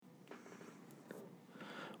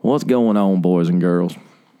What's going on, boys and girls?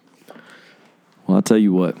 Well, I'll tell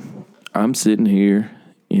you what. I'm sitting here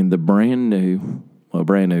in the brand new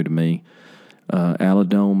to me,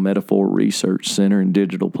 Aladome Metaphor Research Center and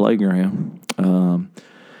Digital Playground.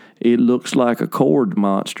 It looks like a chord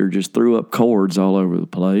monster just threw up chords all over the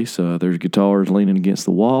place. There's guitars leaning against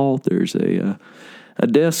the wall. There's a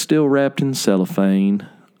desk still wrapped in cellophane.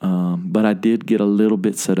 But I did get a little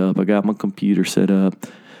bit set up. I got my computer set up.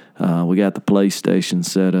 We got the PlayStation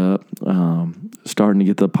set up. Starting to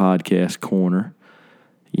get the podcast corner,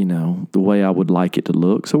 the way I would like it to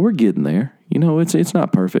look. So we're getting there. It's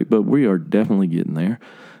not perfect, but we are definitely getting there.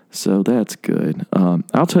 So that's good.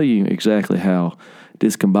 I'll tell you exactly how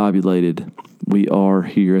discombobulated we are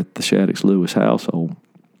here at the Shaddix Lewis household.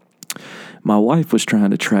 My wife was trying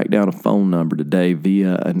to track down a phone number today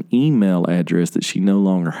via an email address that she no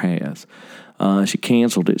longer has. She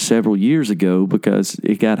canceled it several years ago because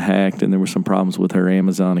it got hacked and there were some problems with her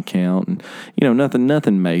Amazon account and,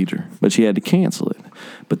 nothing major, but she had to cancel it.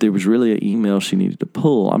 But there was really an email she needed to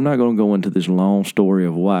pull. I'm not going to go into this long story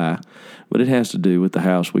of why, but it has to do with the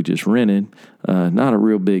house we just rented. Not a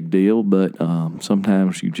real big deal, but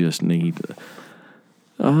sometimes you just need...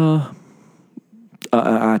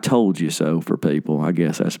 I told you so for people. I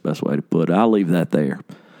guess that's the best way to put it. I'll leave that there.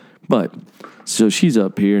 But, so she's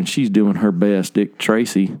up here and she's doing her best, Dick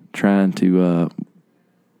Tracy, trying to,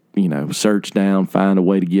 search down, find a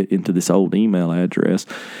way to get into this old email address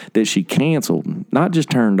that she canceled. Not just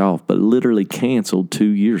turned off, but literally canceled 2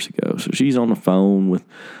 years ago. So she's on the phone with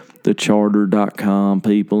the Charter.com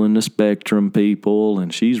people and the Spectrum people,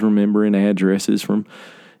 and she's remembering addresses from...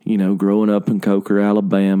 growing up in Coker,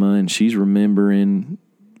 Alabama, and she's remembering,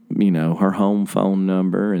 her home phone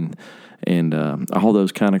number and all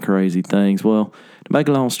those kind of crazy things. Well, to make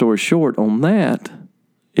a long story short, on that,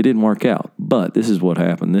 it didn't work out. But this is what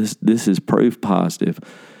happened. This is proof positive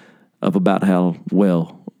of about how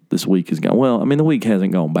well this week has gone. Well, the week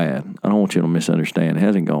hasn't gone bad. I don't want you to misunderstand. It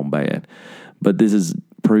hasn't gone bad. But this is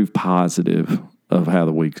proof positive of how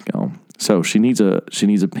the week's gone. So she needs a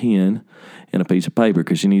pen and a piece of paper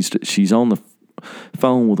because she's on the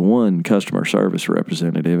phone with one customer service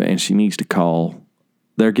representative and she needs to call.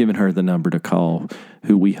 They're giving her the number to call,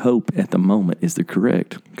 who we hope at the moment is the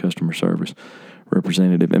correct customer service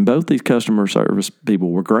representative. And both these customer service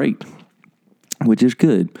people were great, which is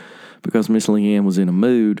good because Miss Leanne was in a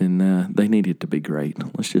mood and they needed to be great.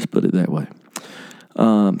 Let's just put it that way.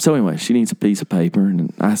 So anyway, she needs a piece of paper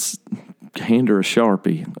and I hand her a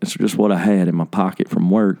Sharpie. It's just what I had in my pocket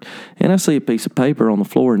from work. And I see a piece of paper on the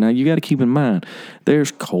floor. Now, you got to keep in mind,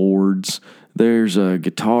 there's cords, there's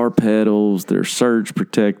guitar pedals, there's surge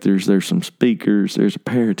protectors, there's some speakers, there's a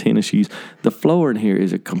pair of tennis shoes. The floor in here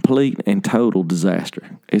is a complete and total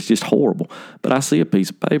disaster. It's just horrible. But I see a piece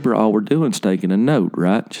of paper. All we're doing is taking a note,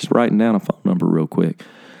 right? Just writing down a phone number real quick.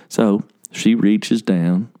 So she reaches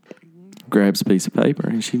down, grabs a piece of paper,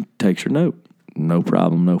 and she takes her note. No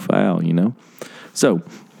problem, no foul, So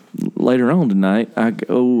later on tonight, I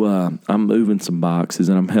go, I'm moving some boxes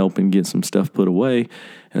and I'm helping get some stuff put away.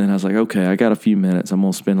 And then I was like, okay, I got a few minutes. I'm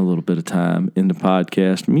going to spend a little bit of time in the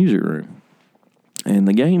podcast music room and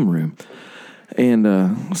the game room. And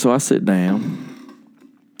so I sit down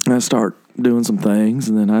and I start doing some things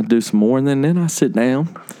and then I do some more. And then I sit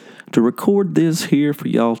down to record this here for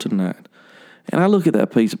y'all tonight. And I look at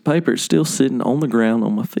that piece of paper. It's still sitting on the ground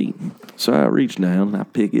on my feet. So I reach down and I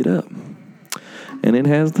pick it up. And it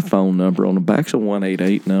has the phone number on the back. It's a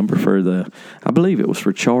 188 number for I believe it was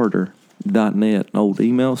for Charter.net, an old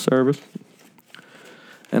email service.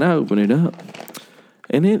 And I open it up.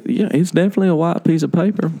 And it's definitely a white piece of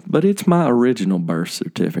paper. But it's my original birth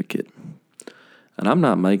certificate. And I'm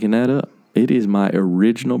not making that up. It is my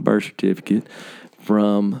original birth certificate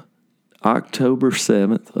from October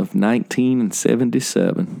 7th of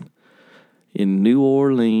 1977 in New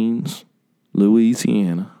Orleans,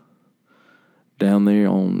 Louisiana, down there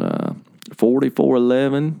on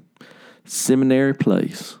 4411 Seminary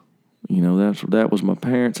Place. That was my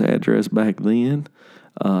parents' address back then.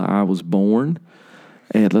 I was born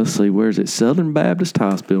at, let's see, where is it? Southern Baptist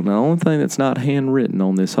Hospital. Now, the only thing that's not handwritten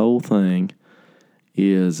on this whole thing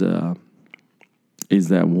is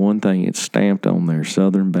that one thing. It's stamped on there,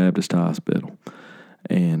 Southern Baptist Hospital.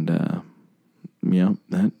 And,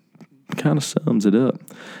 that kind of sums it up.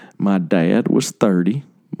 My dad was 30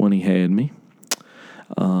 when he had me.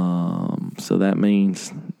 So that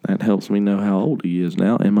helps me know how old he is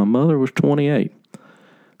now. And my mother was 28.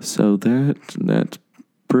 So that's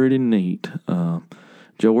pretty neat.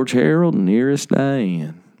 George Harold and Iris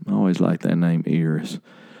Diane. I always liked that name, Iris.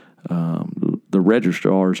 The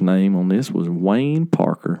registrar's name on this was Wayne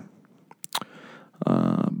Parker.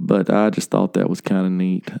 But I just thought that was kind of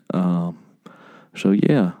neat. So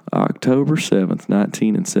yeah, October 7th,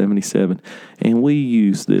 1977, and we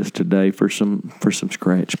use this today for some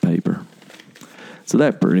scratch paper. So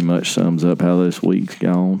that pretty much sums up how this week's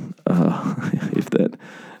gone, if that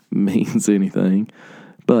means anything.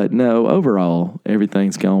 But no, overall,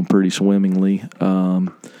 everything's gone pretty swimmingly.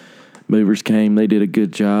 Movers came, they did a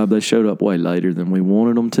good job. They showed up way later than we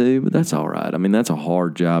wanted them to, but that's all right. I mean, that's a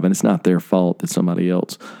hard job, and it's not their fault that somebody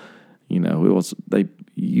else, you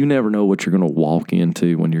never know what you're going to walk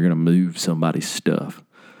into when you're going to move somebody's stuff.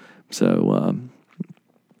 So,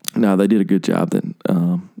 no, they did a good job then.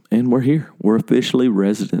 And we're here. We're officially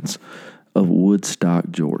residents of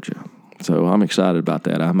Woodstock, Georgia. So I'm excited about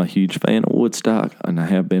that. I'm a huge fan of Woodstock, and I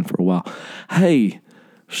have been for a while. Hey,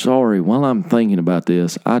 sorry, while I'm thinking about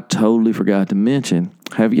this, I totally forgot to mention,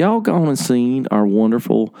 have y'all gone and seen our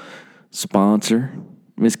wonderful sponsor,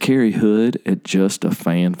 Miss Carrie Hood at Just a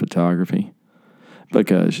Fan Photography?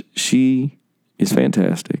 Because she is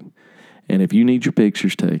fantastic. And if you need your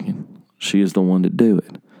pictures taken, she is the one to do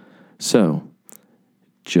it. So,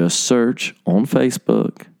 just search on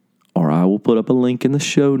Facebook, or I will put up a link in the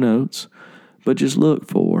show notes, but just look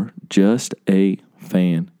for Just a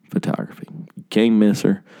Fan Photography. You can't miss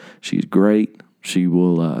her. She's great. She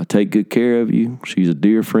will take good care of you. She's a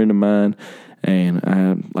dear friend of mine.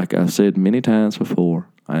 And like I've said many times before,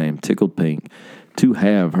 I am tickled pink to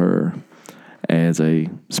have her as a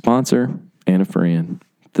sponsor and a friend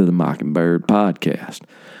to the Mockingbird podcast.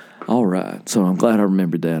 All right, so I'm glad I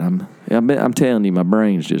remembered that. I'm telling you, my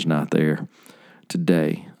brain's just not there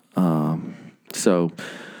today. So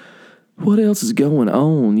what else is going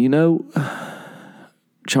on?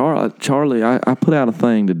 Charlie, I put out a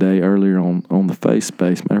thing today earlier on the face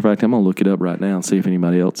space. Matter of fact, I'm going to look it up right now and see if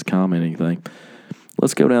anybody else commented anything.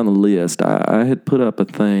 Let's go down the list. I had put up a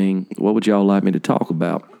thing. What would y'all like me to talk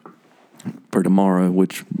about for tomorrow?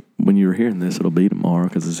 Which, when you're hearing this, it'll be tomorrow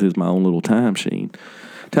because this is my own little time machine.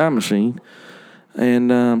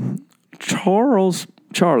 And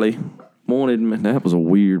Charlie wanted me. That was a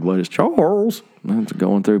weird way. It's Charles. I'm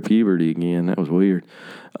going through puberty again. That was weird.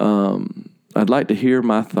 I'd like to hear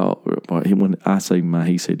my thought. When I say my,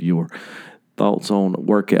 he said your thoughts on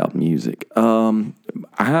workout music.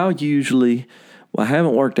 I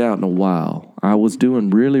haven't worked out in a while. I was doing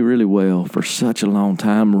really, really well for such a long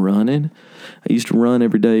time running. I used to run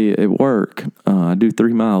every day at work. I do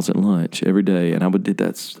 3 miles at lunch every day, and I did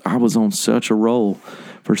that. I was on such a roll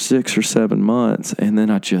for 6 or 7 months, and then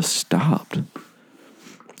I just stopped.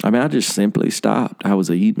 I just simply stopped. I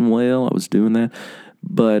was eating well. I was doing that.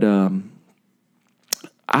 But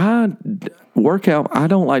I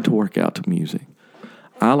don't like to work out to music.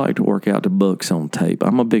 I like to work out to books on tape.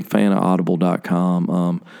 I'm a big fan of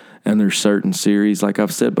Audible.com, and there's certain series, like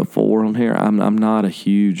I've said before on here, I'm not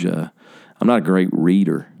a great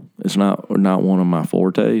reader. It's not one of my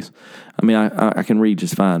fortes. I can read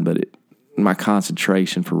just fine, but my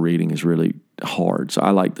concentration for reading is really hard. So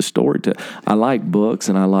I like the story. I like books,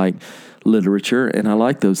 and I like literature, and I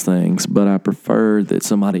like those things, but I prefer that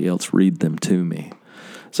somebody else read them to me.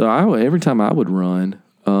 So every time I would run,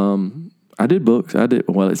 I did books.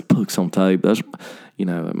 It's books on tape. That's,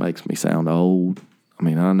 it makes me sound old.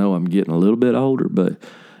 I know I'm getting a little bit older, but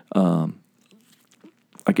I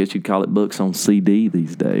guess you'd call it books on CD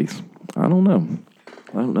these days. I don't know,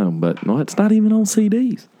 but no, it's not even on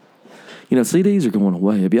CDs. CDs are going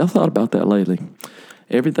away. Have y'all thought about that lately?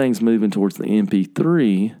 Everything's moving towards the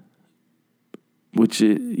MP3, which,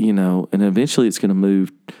 and eventually it's going to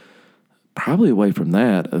move probably away from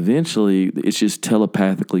that. Eventually, it's just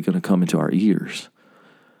telepathically going to come into our ears.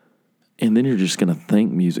 And then you're just going to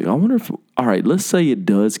think music. I wonder all right, let's say it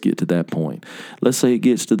does get to that point. Let's say it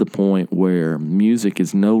gets to the point where music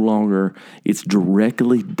is no longer, it's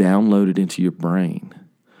directly downloaded into your brain.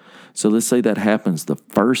 So let's say that happens the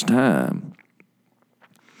first time.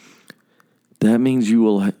 That means you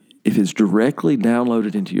will, if it's directly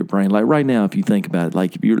downloaded into your brain, like right now, if you think about it,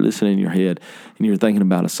 like if you're listening in your head and you're thinking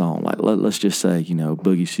about a song, like let's just say,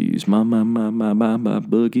 Boogie Shoes, my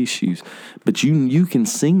Boogie Shoes. But you can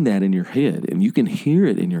sing that in your head and you can hear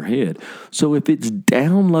it in your head. So if it's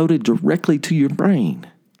downloaded directly to your brain,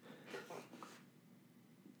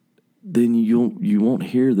 then you won't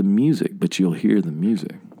hear the music, but you'll hear the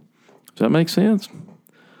music. Does that make sense?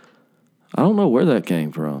 I don't know where that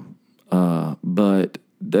came from, but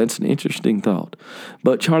that's an interesting thought.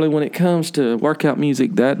 But Charlie, when it comes to workout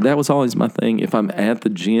music, that was always my thing. If I'm at the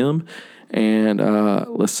gym and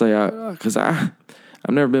let's say I've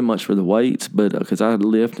never been much for the weights, but because I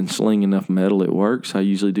lift and sling enough metal, it works. I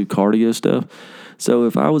usually do cardio stuff. So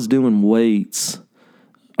if I was doing weights,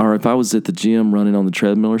 or or if I was at the gym running on the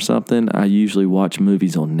treadmill or something, I usually watch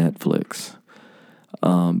movies on Netflix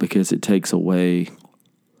because it takes away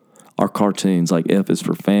our cartoons like F is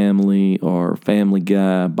for Family or Family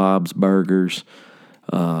Guy, Bob's Burgers.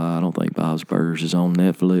 I don't think Bob's Burgers is on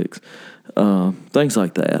Netflix. Things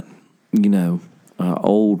like that.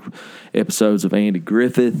 Old episodes of Andy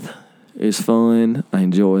Griffith is fun. I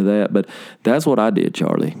enjoy that. But that's what I did,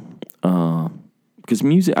 Charlie. Because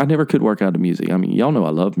music, I never could work out to music. I mean, y'all know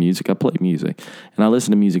I love music. I play music. And I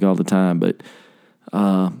listen to music all the time. But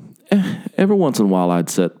every once in a while I'd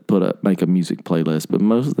make a music playlist. But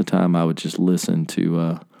most of the time I would just listen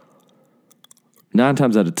to... 9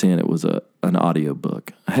 times out of 10 it was an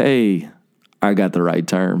audiobook. Hey, I got the right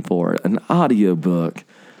term for it. An audiobook.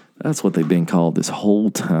 That's what they've been called this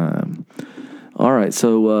whole time. All right,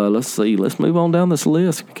 so let's see. Let's move on down this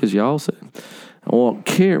list because y'all said,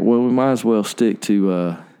 we might as well stick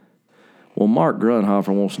to, Mark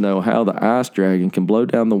Grunhofer wants to know how the ice dragon can blow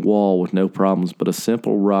down the wall with no problems but a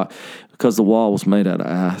simple rock because the wall was made out of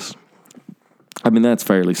ice. I mean, that's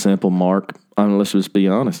fairly simple, Mark. I mean, let's just be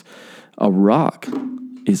honest. A rock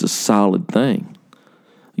is a solid thing.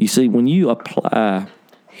 You see, when you apply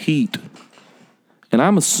heat, and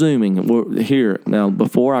I'm assuming here now,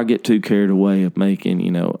 before I get too carried away of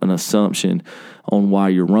making, an assumption on why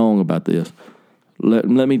you're wrong about this, let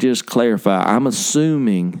me just clarify. I'm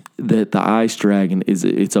assuming that the ice dragon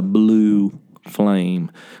it's a blue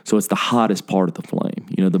flame, so it's the hottest part of the flame.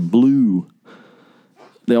 The blue.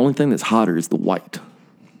 The only thing that's hotter is the white.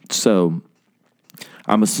 So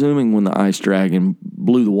I'm assuming when the ice dragon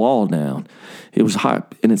blew the wall down, it was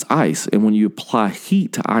hot and it's ice. And when you apply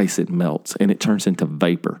heat to ice, it melts and it turns into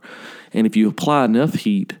vapor. And if you apply enough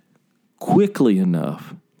heat quickly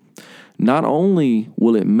enough, not only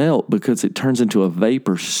will it melt because it turns into a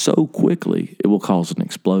vapor so quickly, it will cause an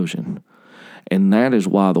explosion. And that is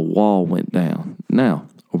why the wall went down. Now,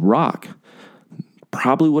 a rock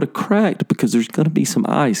probably would have cracked because there's going to be some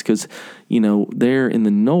ice because, there in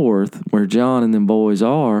the north where John and them boys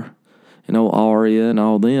are, Aria and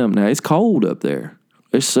all them, now it's cold up there.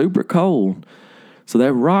 It's super cold. So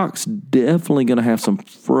that rock's definitely going to have some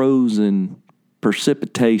frozen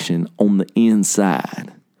precipitation on the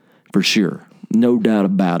inside for sure. No doubt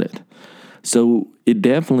about it. So it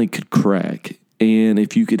definitely could crack. And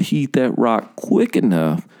if you could heat that rock quick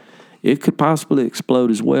enough, it could possibly explode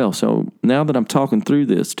as well. So now that I'm talking through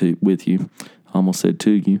this with you, I almost said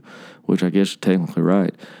to you, which I guess you're technically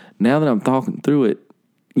right. Now that I'm talking through it,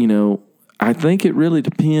 I think it really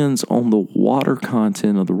depends on the water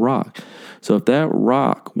content of the rock. So if that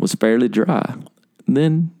rock was fairly dry,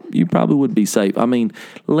 then you probably would be safe. I mean,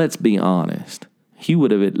 let's be honest. He would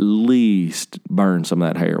have at least burned some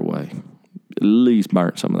of that hair away. At least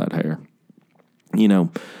burnt some of that hair.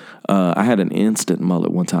 I had an instant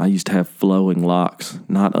mullet one time. I used to have flowing locks,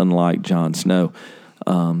 not unlike Jon Snow.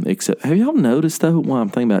 Except, have y'all noticed though? While I'm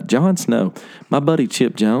thinking about Jon Snow, my buddy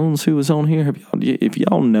Chip Jones, who was on here. If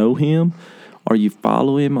y'all know him, or you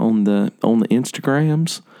follow him on the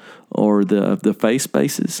Instagrams or the face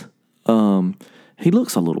spaces, he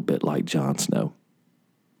looks a little bit like Jon Snow,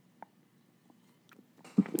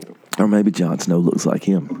 or maybe Jon Snow looks like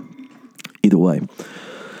him. Either way,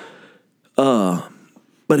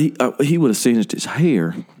 but he would have singed his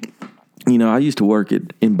hair. I used to work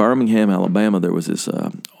in Birmingham, Alabama. There was this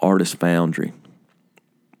artist foundry,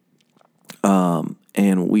 and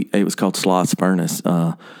it was called Sloth's Furnace.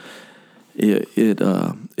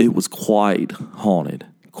 It was quite haunted.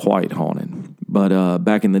 But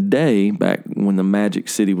back in the day, back when the Magic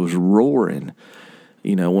City was roaring,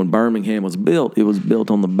 when Birmingham was built, it was built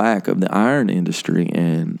on the back of the iron industry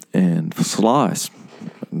and Sloth's.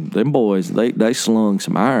 Them boys, they slung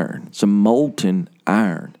some iron, some molten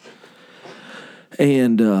iron.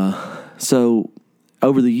 And so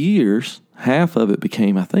over the years, half of it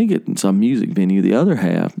became, I think, it's a music venue. The other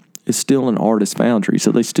half is still an artist foundry.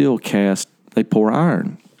 So they still they pour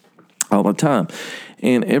iron all the time.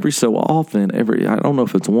 And every so often, I don't know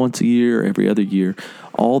if it's once a year or every other year,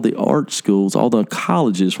 all the art schools, all the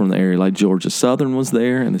colleges from the area, like Georgia Southern was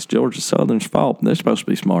there, and it's Georgia Southern's fault. They're supposed to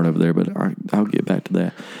be smart over there, but I'll get back to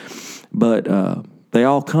that. But they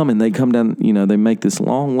all come and they come down, they make this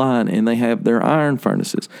long line and they have their iron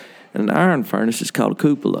furnaces. And an iron furnace is called a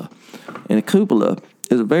cupola. And a cupola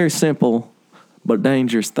is a very simple but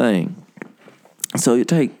dangerous thing. So you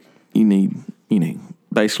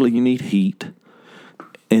need heat.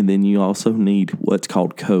 And then you also need what's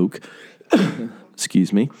called coke.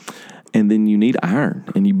 Excuse me. And then you need iron.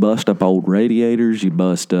 And you bust up old radiators. You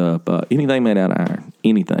bust up anything made out of iron.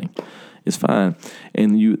 Anything. is fine.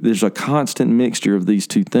 And there's a constant mixture of these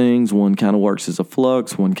two things. One kind of works as a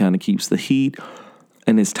flux, one kind of keeps the heat.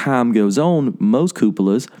 And as time goes on, most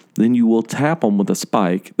cupolas, then you will tap them with a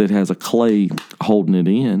spike that has a clay holding it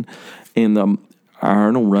in, and the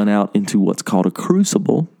iron will run out into what's called a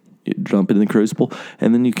crucible. You dump it in the crucible,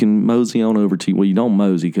 and then you can mosey on over to, well, you don't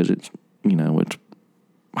mosey because it's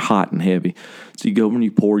hot and heavy. So you go over and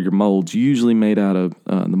you pour your molds, usually made out of,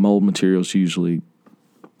 the mold materials usually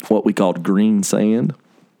what we call green sand.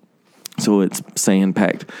 So it's sand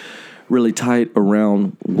packed really tight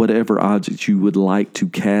around whatever object you would like to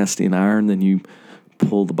cast in iron. Then you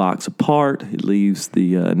pull the box apart, it leaves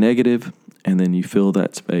the negative, and then you fill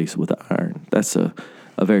that space with iron. That's a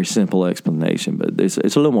very simple explanation, but it's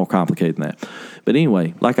a little more complicated than that. But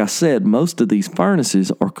anyway, like I said, most of these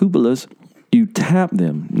furnaces or cupolas, you tap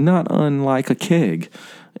them, not unlike a keg,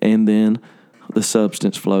 and then the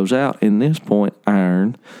substance flows out. In this point,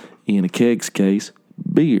 iron, in a keg's case,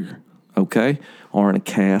 beer, okay? Or in a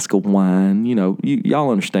cask of wine.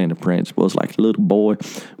 Y'all understand the principle. It's like a little boy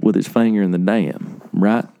with his finger in the dam,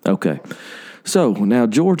 right? Okay. So now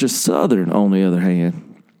Georgia Southern, on the other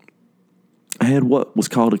hand, had what was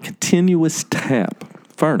called a continuous tap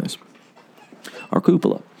furnace or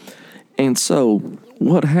cupola. And so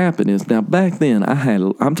what happened is, now back then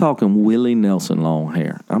I'm talking Willie Nelson long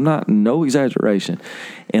hair. No exaggeration.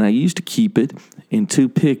 And I used to keep it in 2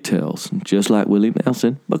 pigtails, just like Willie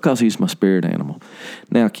Nelson, because he's my spirit animal.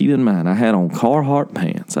 Now keep in mind, I had on Carhartt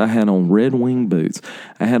pants. I had on Red Wing boots.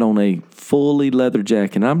 I had on a fully leather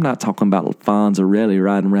jacket. And I'm not talking about Fonzarelli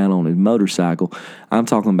riding around on his motorcycle. I'm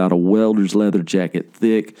talking about a welder's leather jacket,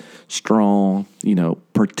 thick, strong,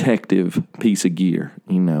 protective piece of gear,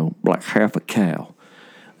 like half a cow.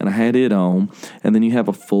 And I had it on, and then you have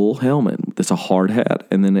a full helmet that's a hard hat,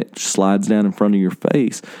 and then it slides down in front of your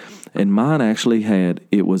face. And mine actually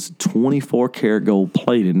it was 24 karat gold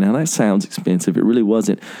plated. Now that sounds expensive. It really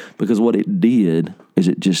wasn't, because what it did is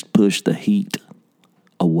it just pushed the heat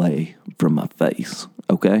away from my face,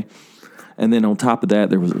 okay? And then on top of that,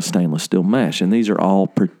 there was a stainless steel mesh, and these are all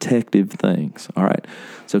protective things, all right?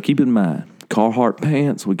 So keep in mind, Carhartt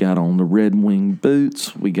pants, we got on the Red Wing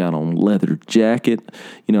boots, we got on leather jacket.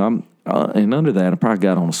 And under that, I probably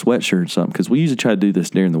got on a sweatshirt or something, because we usually try to do this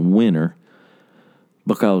during the winter,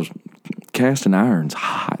 because casting iron's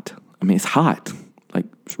hot. I mean, it's hot, like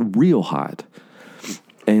it's real hot.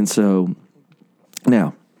 And so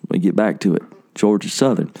now we get back to it. Georgia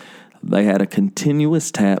Southern, they had a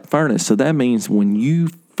continuous tap furnace. So that means when you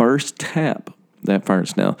first tap that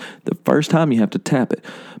furnace, now the first time you have to tap it,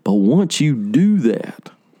 but once you do that,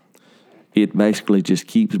 it basically just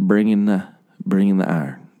keeps bringing the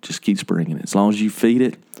iron, just keeps bringing it. As long as you feed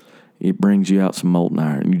it, it brings you out some molten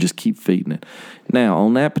iron. You just keep feeding it. Now,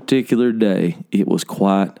 on that particular day, it was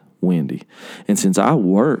quite windy. And since I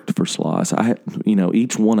worked for SLOS,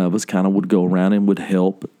 each one of us kind of would go around and would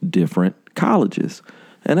help different colleges.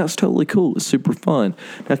 And that's totally cool. It's super fun.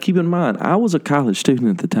 Now, keep in mind, I was a college student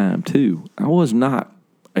at the time, too. I was not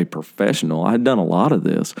a professional. I had done a lot of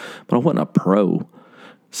this, but I wasn't a pro.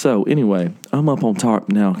 So, anyway, I'm up on top.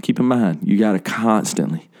 Now, keep in mind, you got to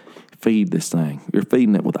constantly feed this thing. You're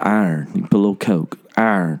feeding it with iron. You put a little Coke,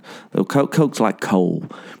 iron. Coke's like coal.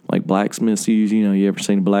 Like blacksmiths use, you ever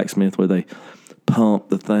seen a blacksmith where they pump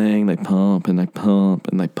the thing, they pump and they pump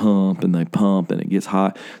and they pump and they pump and it gets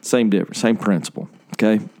hot. Same difference, same principle,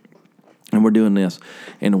 okay? And we're doing this,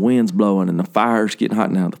 and the wind's blowing, and the fire's getting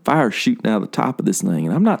hot now. The fire's shooting out of the top of this thing,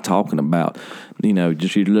 and I'm not talking about,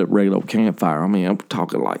 just your little regular campfire. I mean, I'm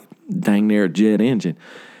talking like dang near a jet engine.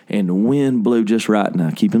 And the wind blew just right. Now,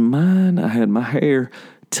 keep in mind, I had my hair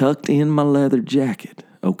tucked in my leather jacket,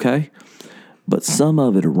 okay? But some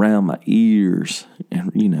of it around my ears,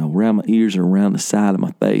 and, around my ears and around the side of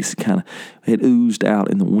my face, kind of had oozed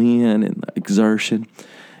out in the wind and the exertion.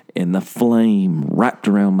 And the flame wrapped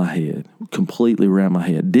around my head, completely around my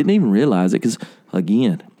head. Didn't even realize it because,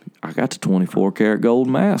 again, I got the 24 karat gold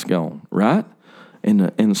mask on, right? And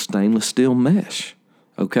the stainless steel mesh,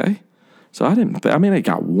 okay? So it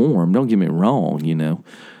got warm. Don't get me wrong, I'm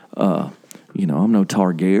no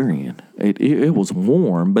Targaryen. It was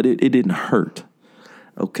warm, but it didn't hurt,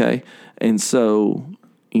 okay? And so,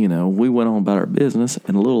 we went on about our business,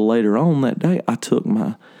 and a little later on that day, I took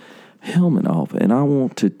my helmet off. And I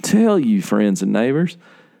want to tell you, friends and neighbors,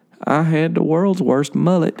 I had the world's worst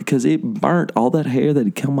mullet because it burnt all that hair that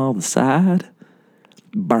had come off the side,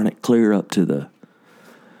 burnt it clear up to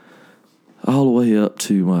all the way up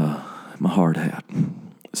to my hard hat.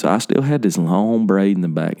 So I still had this long braid in the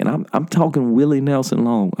back. And I'm talking Willie Nelson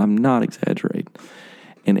long. I'm not exaggerating.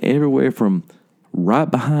 And everywhere from right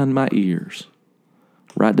behind my ears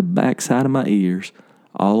right the back side of my ears,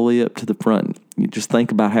 all the way up to the front. You just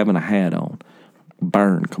think about having a hat on.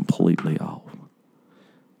 Burned completely off.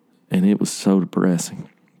 And it was so depressing.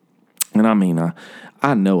 And I mean,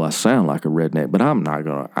 I know I sound like a redneck, but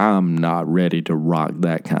I'm not ready to rock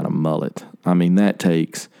that kind of mullet. I mean, that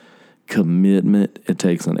takes commitment. It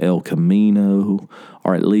takes an El Camino,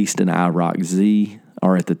 or at least an IROC Z,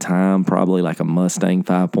 or at the time, probably like a Mustang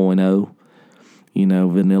 5.0,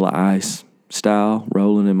 Vanilla Ice style,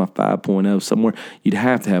 rolling in my 5.0 somewhere. You'd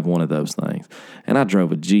have to have one of those things. And I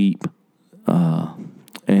drove a Jeep,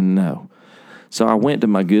 and no. So I went to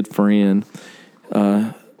my good friend,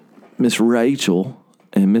 Miss Rachel,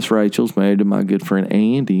 and Miss Rachel's married to my good friend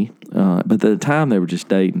Andy, but at the time they were just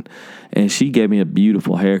dating, and she gave me a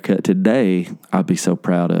beautiful haircut. Today, I'd be so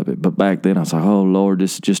proud of it, but back then I was like, oh Lord,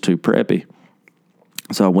 this is just too preppy.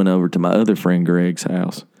 So I went over to my other friend Greg's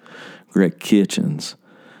house, Greg Kitchens,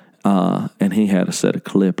 and he had a set of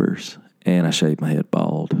clippers, and I shaved my head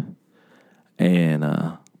bald, and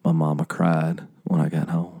my mama cried when I got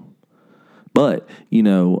home. But,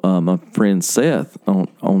 my friend Seth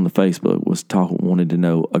on the Facebook wanted to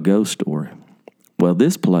know a ghost story. Well,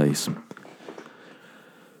 this place,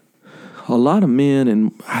 a lot of men,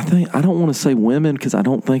 and I don't want to say women, because I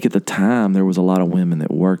don't think at the time there was a lot of women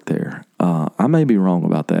that worked there. I may be wrong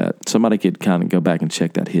about that. Somebody could kind of go back and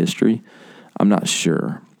check that history. I'm not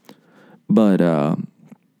sure. But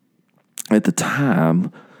at the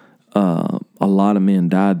time, a lot of men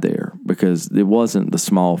died there because it wasn't the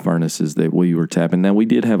small furnaces that we were tapping. Now, we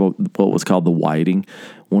did have what was called the whiting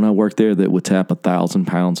when I worked there that would tap 1,000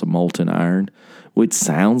 pounds of molten iron, which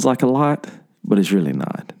sounds like a lot, but it's really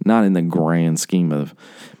not. Not in the grand scheme of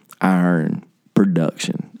iron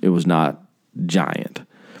production. It was not giant.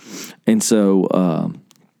 And so,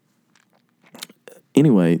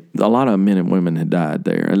 anyway, a lot of men and women had died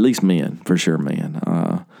there, at least men, for sure men.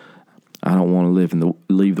 I don't want to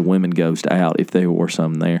leave the women ghost out if there were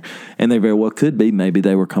some there. And they very well could be. Maybe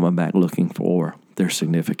they were coming back looking for their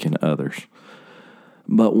significant others.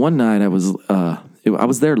 But one night I was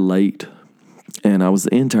there late, and I was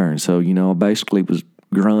the intern. So, I basically was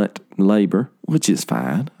grunt labor, which is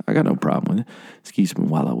fine. I got no problem with it. Excuse me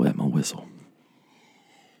while I wet my whistle.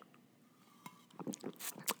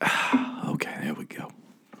 Okay, there we go.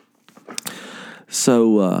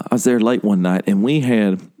 So I was there late one night, and we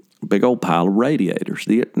had a big old pile of radiators.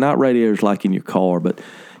 Not radiators like in your car, but,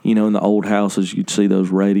 in the old houses, you'd see those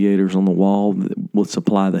radiators on the wall that would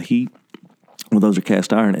supply the heat. Well, those are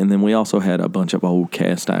cast iron. And then we also had a bunch of old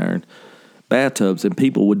cast iron bathtubs, and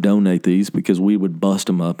people would donate these because we would bust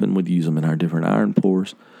them up and would use them in our different iron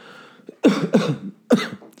pours.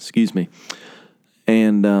 Excuse me.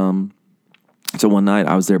 And so one night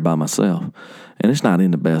I was there by myself, and it's not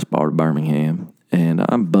in the best part of Birmingham, and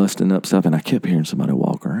I'm busting up stuff, and I kept hearing somebody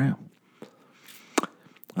walk around.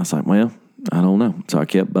 I was like, well, I don't know. So I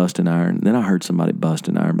kept busting iron. Then I heard somebody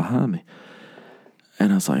busting iron behind me.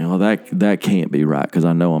 And I was like, oh, that can't be right, because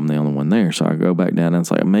I know I'm the only one there. So I go back down, and it's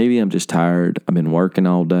like, maybe I'm just tired. I've been working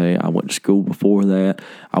all day. I went to school before that.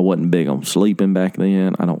 I wasn't big on sleeping back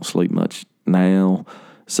then. I don't sleep much now.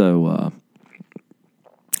 So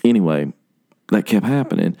anyway, that kept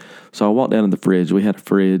happening. So I walked down to the fridge. We had a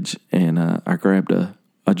fridge, and I grabbed a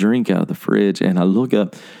drink out of the fridge, and I look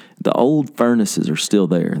up. The old furnaces are still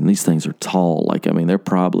there, and these things are tall. They're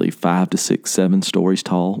probably 5 to 6, 7 stories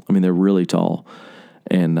tall. They're really tall.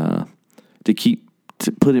 And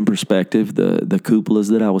to put in perspective, the cupolas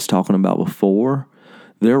that I was talking about before,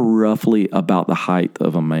 they're roughly about the height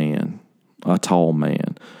of a man, a tall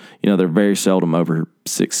man. They're very seldom over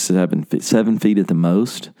 6, 7 feet, 7 feet at the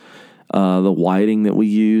most. The whiting that we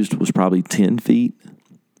used was probably 10 feet.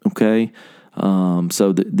 Okay.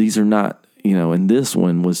 So these are not, and this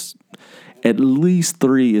one was at least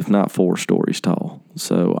 3, if not 4 stories tall.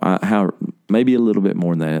 So maybe a little bit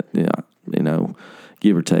more than that,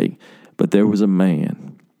 give or take. But there was a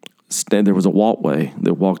man, there was a walkway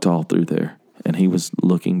that walked all through there, and he was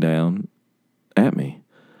looking down at me.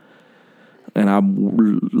 And I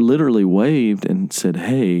literally waved and said,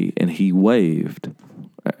 hey, and he waved.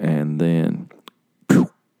 And then,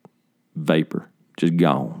 vapor, just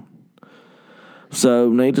gone. So,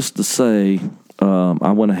 needless to say,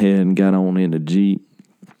 I went ahead and got on in the Jeep,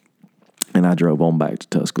 and I drove on back to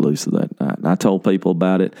Tuscaloosa that night. And I told people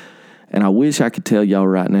about it, and I wish I could tell y'all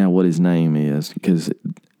right now what his name is, because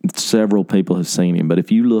several people have seen him. But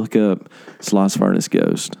if you look up Sloss Furnace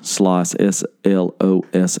Ghost, Sloss,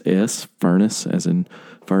 SLOSS, furnace, as in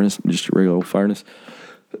furnace, just a regular old furnace.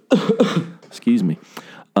 Excuse me.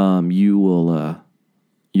 I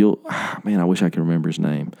wish I could remember his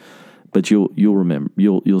name. but you'll remember,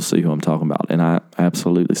 you'll see who I'm talking about. And I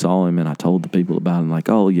absolutely saw him, and I told the people about him, like,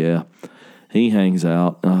 oh yeah, he hangs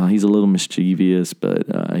out. He's a little mischievous, but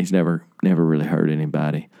he's never really hurt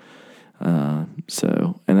anybody.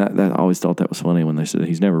 So, and that I always thought that was funny when they said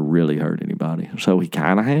he's never really hurt anybody. So he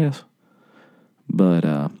kind of has. But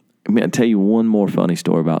I'll tell you one more funny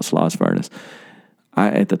story about Sloss Furnace.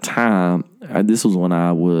 At the time, this was when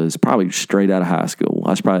I was probably straight out of high school.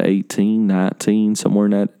 I was probably 18, 19, somewhere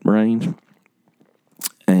in that range.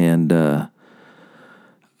 And I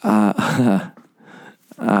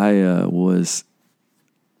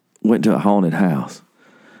went to a haunted house.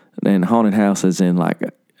 And haunted house is in like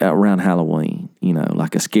around Halloween,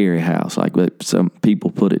 like a scary house. Like some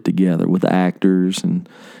people put it together with actors, and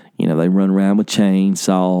they run around with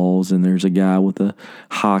chainsaws, and there's a guy with a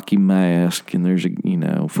hockey mask, and there's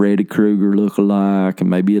a Freddy Krueger lookalike,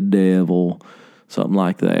 and maybe a devil, something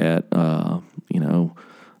like that.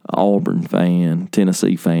 Auburn fan,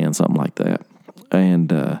 Tennessee fan, something like that.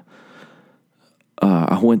 And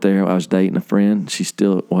I went there. I was dating a friend.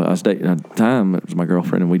 I was dating at the time. It was my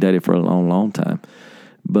girlfriend, and we dated for a long, long time.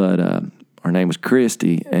 But her name was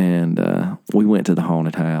Christy, and we went to the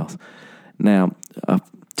haunted house. Now,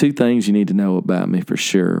 two things you need to know about me for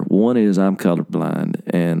sure. One is I'm colorblind,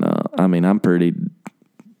 and I'm pretty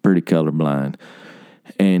colorblind.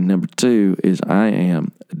 And number two is I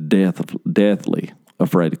am deathly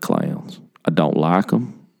afraid of clowns. I don't like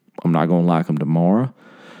them. I'm not going to like them tomorrow.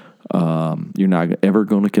 You're not ever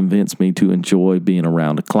going to convince me to enjoy being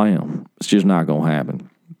around a clown. It's just not going to happen.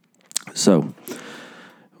 So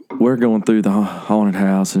we're going through the haunted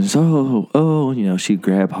house, and it's, she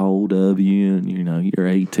grab hold of you, and, you're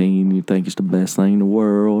 18, you think it's the best thing in the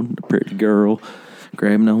world, the pretty girl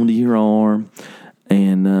grabbing onto your arm,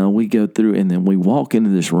 and we go through, and then we walk into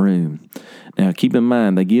this room. Now, keep in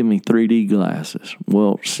mind, they give me 3D glasses.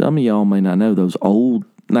 Well, some of y'all may not know those old.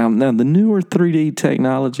 Now the newer 3D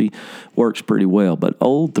technology works pretty well, but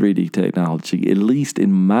old 3D technology, at least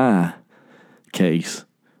in my case,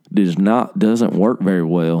 doesn't work very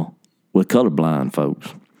well with colorblind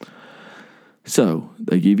folks. So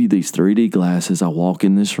they give you these 3D glasses. I walk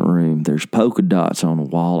in this room. There's polka dots on the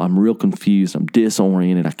wall. I'm real confused. I'm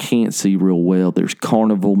disoriented. I can't see real well. There's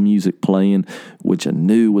carnival music playing, which I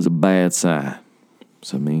knew was a bad sign.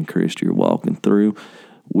 So me and Christy are walking through.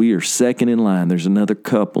 We are second in line. There's another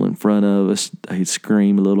couple in front of us. He'd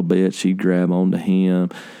scream a little bit. She'd grab onto him.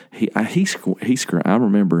 He screamed. I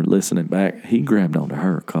remember listening back. He grabbed onto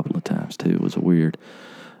her a couple of times too. It was weird.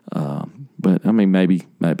 But maybe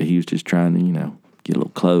he was just trying to, get a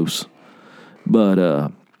little close.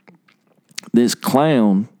 But this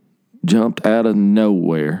clown jumped out of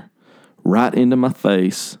nowhere, right into my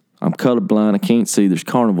face. I'm colorblind. I can't see. There's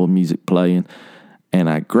carnival music playing, and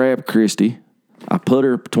I grabbed Christy. I put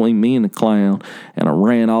her between me and the clown, and I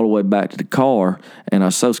ran all the way back to the car, and I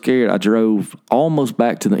was so scared I drove almost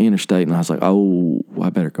back to the interstate, and I was like, oh, I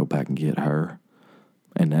better go back and get her.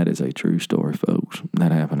 And that is a true story, folks.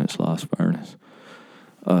 That happened at Sloss Furnace.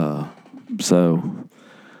 So,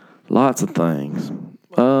 lots of things.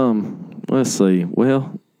 Let's see.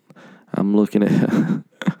 Well, I'm looking at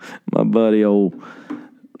my buddy old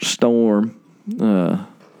Storm,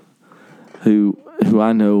 who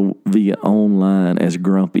I know via online as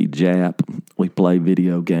Grumpy Jap. We play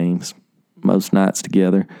video games most nights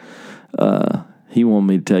together. He wanted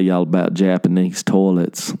me to tell y'all about Japanese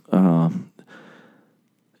toilets.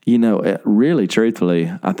 Really,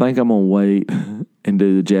 truthfully, I think I'm going to wait and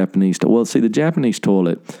do the Japanese toilet. Well, see, the Japanese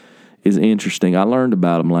toilet is interesting. I learned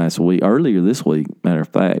about them earlier this week, matter of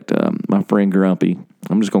fact. My friend Grumpy,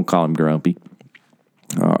 I'm just going to call him Grumpy,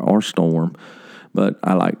 or Storm. But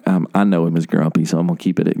I know him as Grumpy, so I'm going to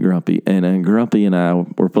keep it at Grumpy. And Grumpy and I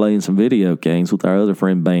were playing some video games with our other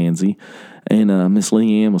friend, Banzy. And Miss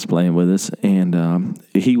Leanne was playing with us. And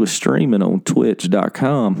he was streaming on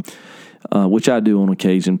Twitch.com, which I do on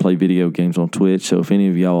occasion, play video games on Twitch. So if any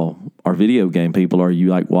of y'all are video game people or you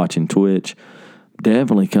like watching Twitch,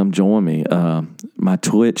 definitely come join me. My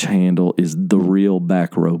Twitch handle is The Real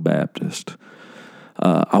Back Row Baptist.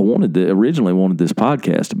 I originally wanted this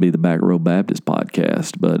podcast to be the Back Row Baptist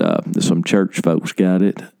podcast, but some church folks got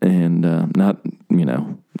it, and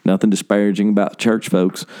nothing disparaging about church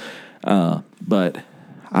folks, but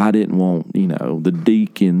I didn't want the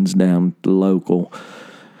deacons down at the local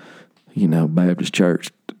Baptist church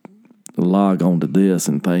to log on to this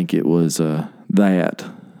and think it was that,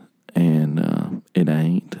 and it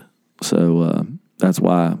ain't. So that's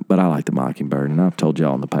why, but I like the Mockingbird, and I've told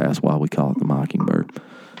y'all in the past why we call it the Mockingbird.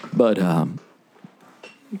 But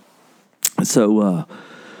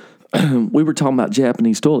we were talking about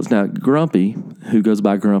Japanese toilets. Now, Grumpy, who goes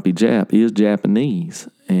by Grumpy Jap, is Japanese.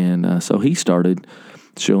 And so he started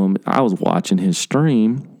showing me. I was watching his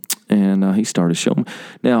stream, and he started showing me.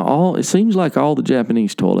 Now, it seems like all the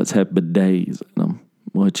Japanese toilets have bidets in them,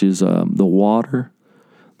 which is the water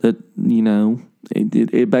that,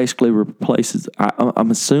 it basically replaces.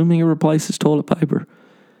 I'm assuming it replaces toilet paper.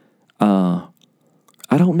 I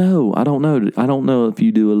don't know. I don't know if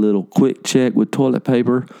you do a little quick check with toilet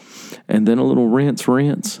paper and then a little rinse,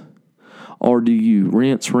 or do you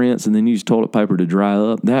rinse, and then use toilet paper to dry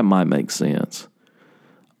up? That might make sense.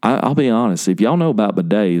 I'll be honest. If y'all know about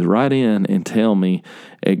bidets, write in and tell me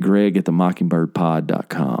at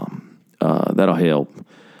greg@themockingbird.pod.com. That'll help.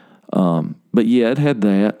 But yeah, it had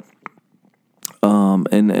that. And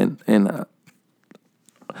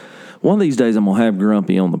one of these days I'm gonna have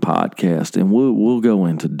Grumpy on the podcast, and we'll go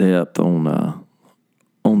into depth on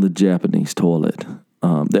the Japanese toilet.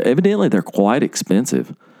 Evidently they're quite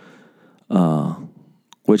expensive,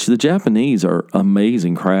 which the Japanese are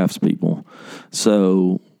amazing craftspeople.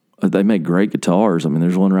 So they make great guitars. I mean,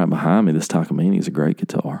 there's one right behind me. This Takamine is a great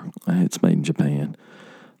guitar. It's made in Japan.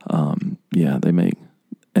 Yeah, they make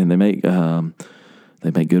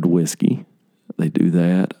good whiskey. They do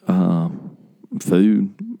that.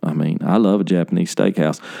 Food. I mean, I love a Japanese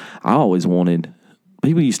steakhouse. I always wanted.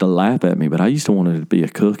 People used to laugh at me, but I used to want to be a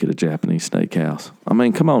cook at a Japanese steakhouse. I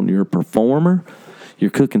mean, come on, you're a performer. You're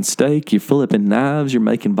cooking steak. You're flipping knives. You're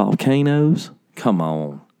making volcanoes. Come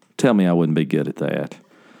on. Tell me I wouldn't be good at that.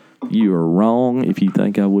 You are wrong if you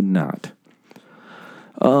think I would not.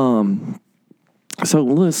 So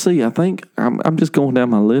let's see. I think I'm just going down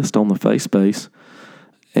my list on the face space.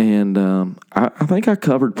 And I think I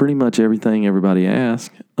covered pretty much everything everybody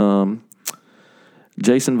asked.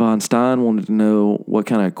 Jason Von Stein wanted to know what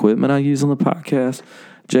kind of equipment I use on the podcast.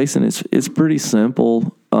 Jason, it's pretty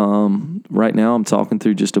simple. Right now I'm talking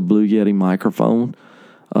through just a Blue Yeti microphone.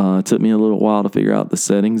 It took me a little while to figure out the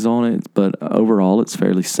settings on it, but overall it's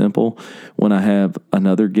fairly simple. When I have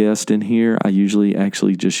another guest in here, I usually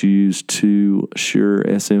actually just use two Shure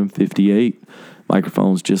SM58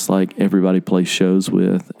 microphones, just like everybody plays shows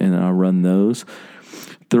with, and I run those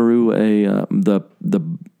through the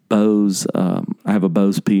Bose. I have a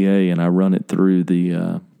Bose PA, and I run it through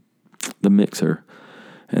the mixer,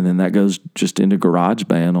 and then that goes just into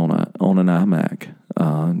GarageBand on an iMac.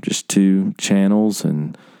 Just two channels,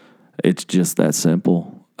 and it's just that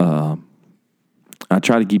simple. I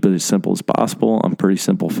try to keep it as simple as possible. I'm a pretty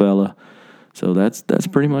simple fella, so that's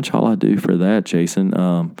pretty much all I do for that, Jason.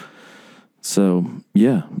 So,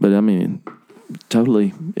 yeah, but I mean,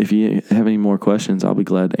 totally, if you have any more questions, I'll be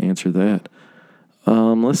glad to answer that.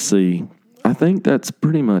 Let's see. I think that's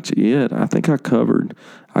pretty much it. I think I covered.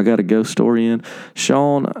 I got a ghost story in.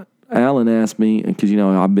 Sean Allen asked me, because,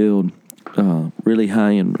 I build really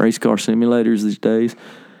high-end race car simulators these days,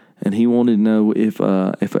 and he wanted to know if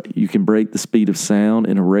you can break the speed of sound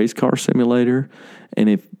in a race car simulator,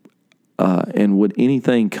 and would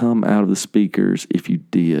anything come out of the speakers if you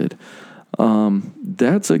did.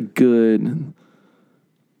 That's a good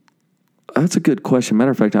question.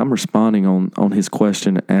 Matter of fact, I'm responding on his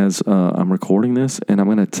question as I'm recording this, and I'm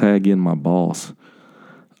going to tag in my boss,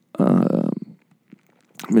 Mr.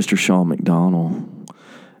 Sean McDonald,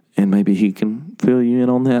 and maybe he can fill you in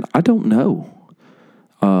on that. I don't know.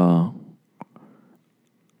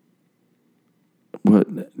 But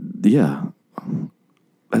yeah,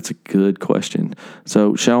 that's a good question.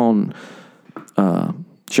 So Sean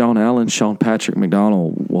Allen, Sean Patrick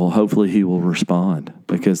McDonald, hopefully he will respond,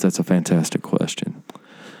 because that's a fantastic question.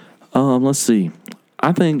 Let's see.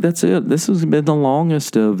 I think that's it. This has been the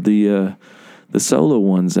longest of the solo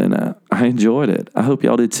ones, and I enjoyed it. I hope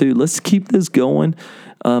y'all did too. Let's keep this going.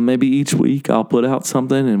 Maybe each week I'll put out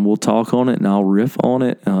something and we'll talk on it and I'll riff on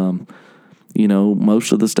it.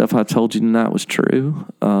 Most of the stuff I told you tonight was true.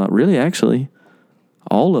 Really, actually,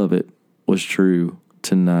 all of it was true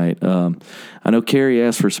tonight. I know Carrie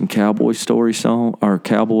asked for some cowboy story song or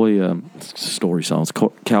cowboy story songs,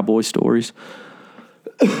 cowboy stories.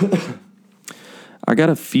 I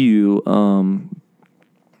got a few,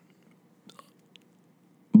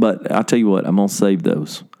 but I'll tell you what, I'm gonna save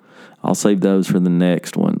those. I'll save those for the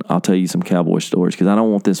next one. I'll tell you some cowboy stories because I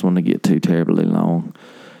don't want this one to get too terribly long.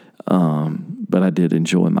 But I did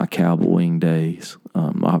enjoy my cowboying days.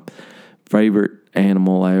 My favorite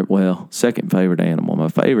animal, second favorite animal. My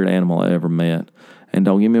favorite animal I ever met. And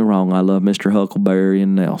don't get me wrong, I love Mr. Huckleberry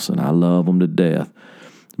and Nelson. I love them to death.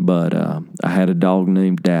 But I had a dog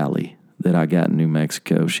named Dally that I got in New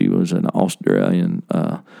Mexico. She was an Australian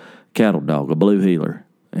cattle dog, a blue heeler.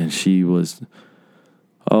 And she was,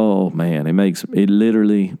 oh man, it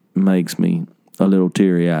literally makes me a little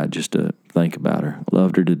teary-eyed just to think about her.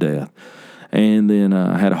 Loved her to death. And then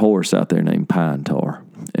I had a horse out there named Pine Tar.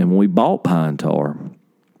 And when we bought Pine Tar,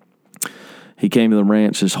 he came to the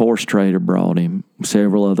ranch. This horse trader brought him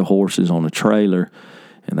several other horses on a trailer,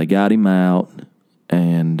 and they got him out.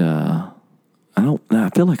 And I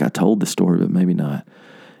feel like I told the story, but maybe not.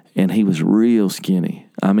 And he was real skinny.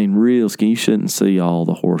 I mean, real skinny. You shouldn't see all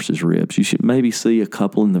the horse's ribs. You should maybe see a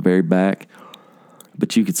couple in the very back,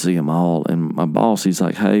 but you could see them all. And my boss, he's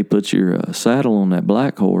like, "Hey, put your saddle on that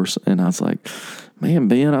black horse." And I was like, "Man,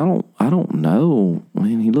 Ben, I don't know. I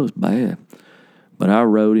mean, he looks bad." But I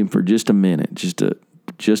rode him for just a minute, just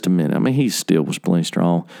a minute. I mean, he still was plenty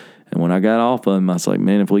strong. And when I got off of him, I was like,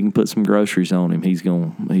 "Man, if we can put some groceries on him, he's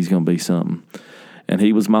gonna be something." And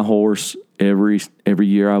he was my horse every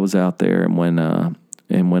year I was out there. And when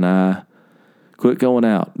I quit going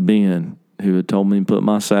out, Ben, who had told me to put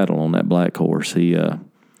my saddle on that black horse, that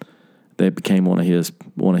became one of his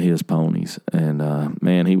ponies. And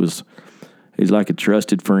man, he's like a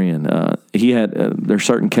trusted friend. He had there's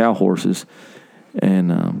certain cow horses,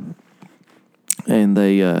 and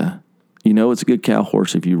they it's a good cow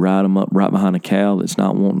horse if you ride them up right behind a cow that's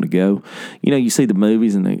not wanting to go. You see the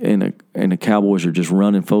movies and the cowboys are just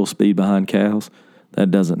running full speed behind cows. That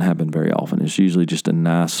doesn't happen very often. It's usually just a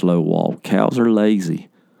nice slow walk. Cows are lazy.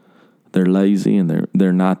 They're lazy and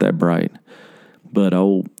they're not that bright. But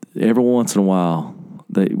every once in a while,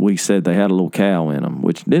 we said they had a little cow in them,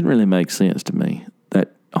 which didn't really make sense to me,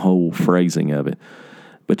 that whole phrasing of it.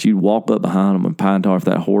 But you'd walk up behind them and Pine Tar, if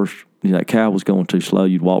that horse, that cow was going too slow,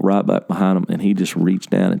 you'd walk right back behind them, and he'd just reach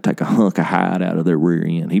down and take a hunk of hide out of their rear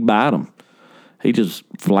end. He'd bite them. He'd just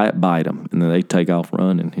flat bite them, and then they'd take off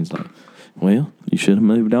running. He's like, "Well, you should have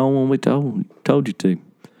moved on when we told you to."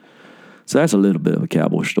 So that's a little bit of a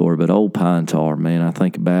cowboy story. But old Pine Tar, man, I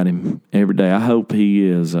think about him every day. I hope he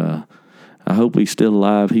is. I hope he's still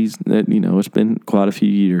alive. It's been quite a few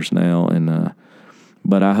years now,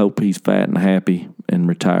 but I hope he's fat and happy and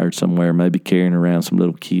retired somewhere, maybe carrying around some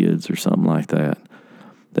little kids or something like that.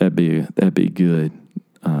 That'd be good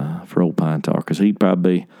for old Pine Tar, because he's got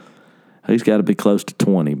to be close to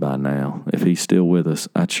 20 by now if he's still with us.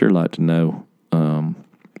 I'd sure like to know.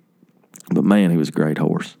 But man, he was a great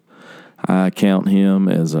horse. I count him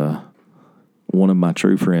as one of my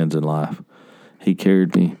true friends in life. He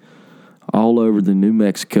carried me all over the New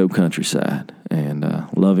Mexico countryside, and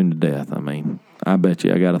love him to death. I mean, I bet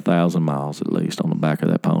you I got 1,000 miles at least on the back of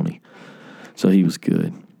that pony. So he was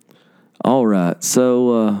good. All right,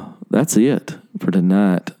 so that's it for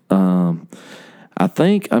tonight. I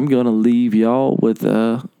think I'm going to leave y'all with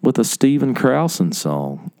a Steven Krausen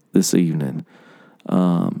song this evening.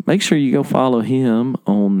 Make sure you go follow him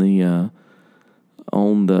on the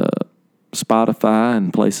Spotify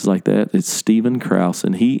and places like that. It's Steven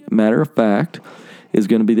Krausen. He, matter of fact, is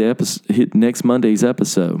going to be the next Monday's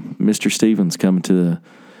episode. Mr. Steven's coming to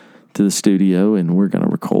the studio, and we're going to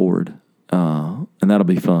record, and that'll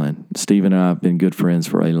be fun. Steven and I have been good friends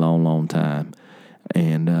for a long, long time,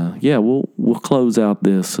 and we'll close out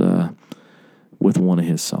this with one of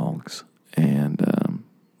his songs, and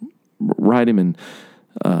write him on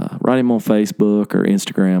Facebook or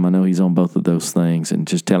Instagram. I know he's on both of those things, and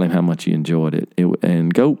just tell him how much you enjoyed it.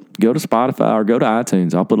 And go to Spotify or go to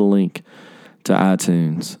iTunes. I'll put a link to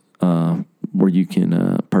iTunes where you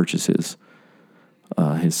can purchase his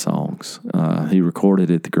songs. He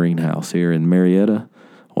recorded at the Greenhouse here in Marietta.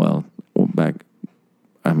 Well,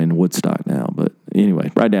 I'm in Woodstock now, but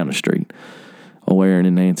anyway, right down the street. Aaron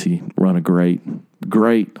and Nancy run a great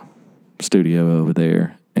studio over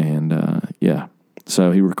there, and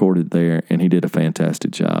so he recorded there, and he did a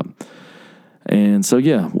fantastic job. And so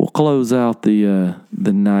we'll close out the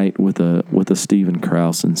night with a Steven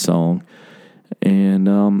Krausen song. And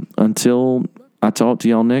until I talk to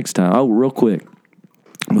y'all next time. Oh, real quick,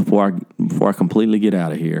 before I completely get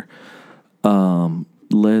out of here,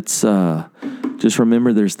 let's just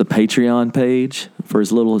remember there's the Patreon page. For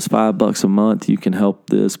as little as $5 a month, you can help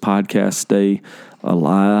this podcast stay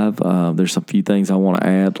alive. There's a few things I want to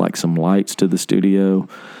add, like some lights to the studio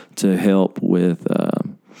to help with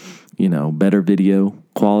better video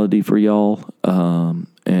quality for y'all.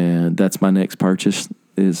 And that's my next purchase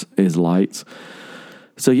is lights.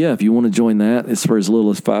 So if you want to join that, it's for as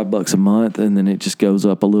little as $5 a month, and then it just goes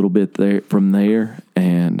up a little bit there from there,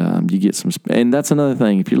 and you get some. And that's another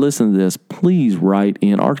thing. If you're listening to this, please write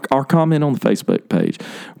in or comment on the Facebook page,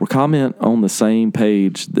 or comment on the same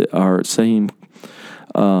page same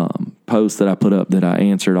post that I put up that I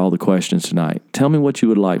answered all the questions tonight. Tell me what you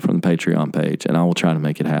would like from the Patreon page, and I will try to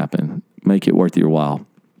make it happen, make it worth your while.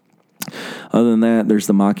 Other than that, there's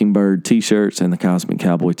the Mockingbird t-shirts and the Cosmic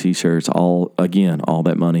Cowboy t-shirts. All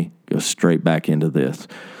that money goes straight back into this.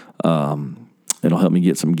 It'll help me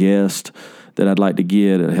get some guests that I'd like to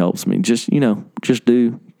get. It helps me just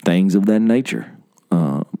do things of that nature.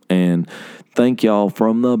 And thank y'all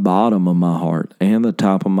from the bottom of my heart and the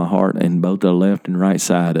top of my heart and both the left and right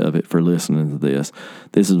side of it for listening to this.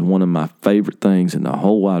 This is one of my favorite things in the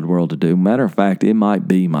whole wide world to do. Matter of fact, it might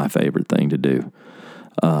be my favorite thing to do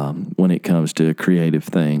when it comes to creative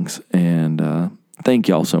things. And thank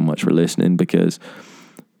y'all so much for listening, because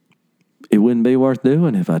it wouldn't be worth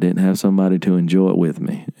doing if I didn't have somebody to enjoy it with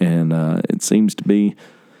me. And it seems to be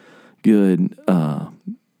good.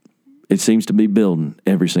 It seems to be building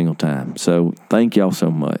every single time. So thank y'all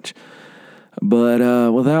so much. But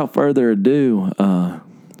without further ado, how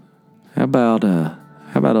about a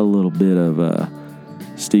little bit of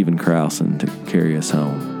Stephen Krausen to carry us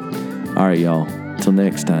home? All right, y'all. Till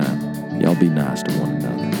next time, y'all be nice to one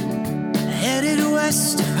another. Headed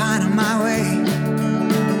west to find my way.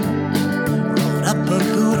 Rolled up a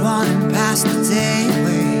good one and passed the day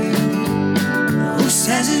away. Who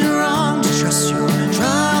says it's wrong to trust your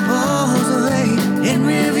troubles away? In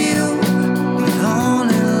review, with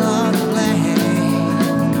only love to play.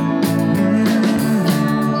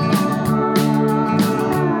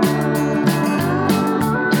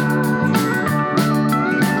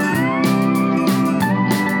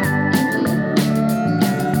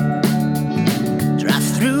 Drive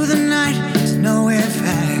through the night to nowhere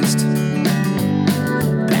fast.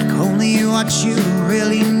 Back only what you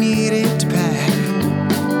really needed to pack.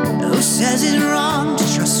 Who says it's wrong to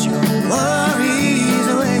trust your worries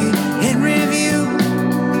away? In review,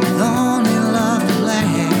 with only love to play.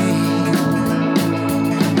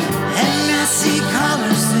 And I see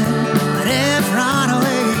colors that have run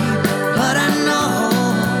away, but I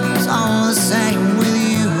know it's all the same with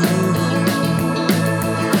you.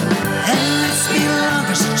 And let's be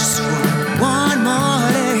lovers just for one more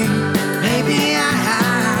day. Maybe I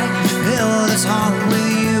can fill this heart with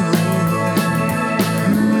you.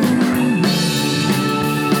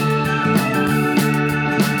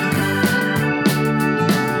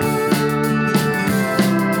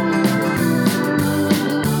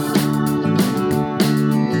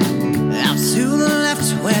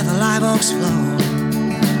 Where the live oaks flow,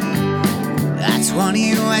 that's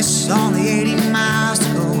 20 west, only 80 miles to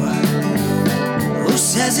go. Who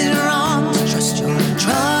says it's wrong to trust your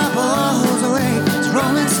troubles away? It's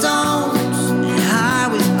Rolling Stones and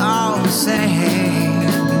highways all the same.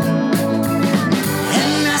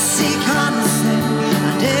 And I see colors in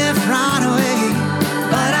a different way,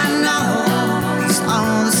 but I know it's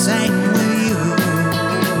all the same with you.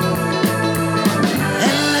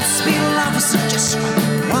 And let's be lovers just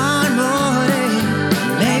one more day.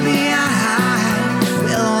 Maybe I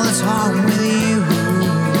fill this heart with you.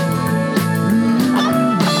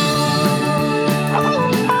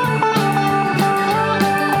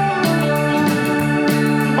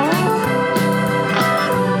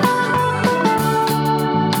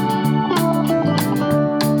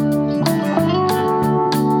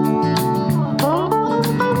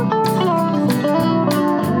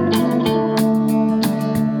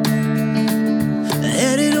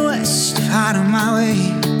 Headed west to find my way.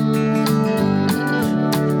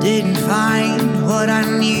 Didn't find what I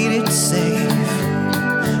needed to save.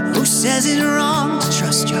 Who says it's wrong to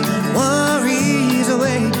trust your worries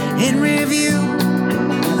away? In review,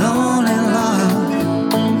 only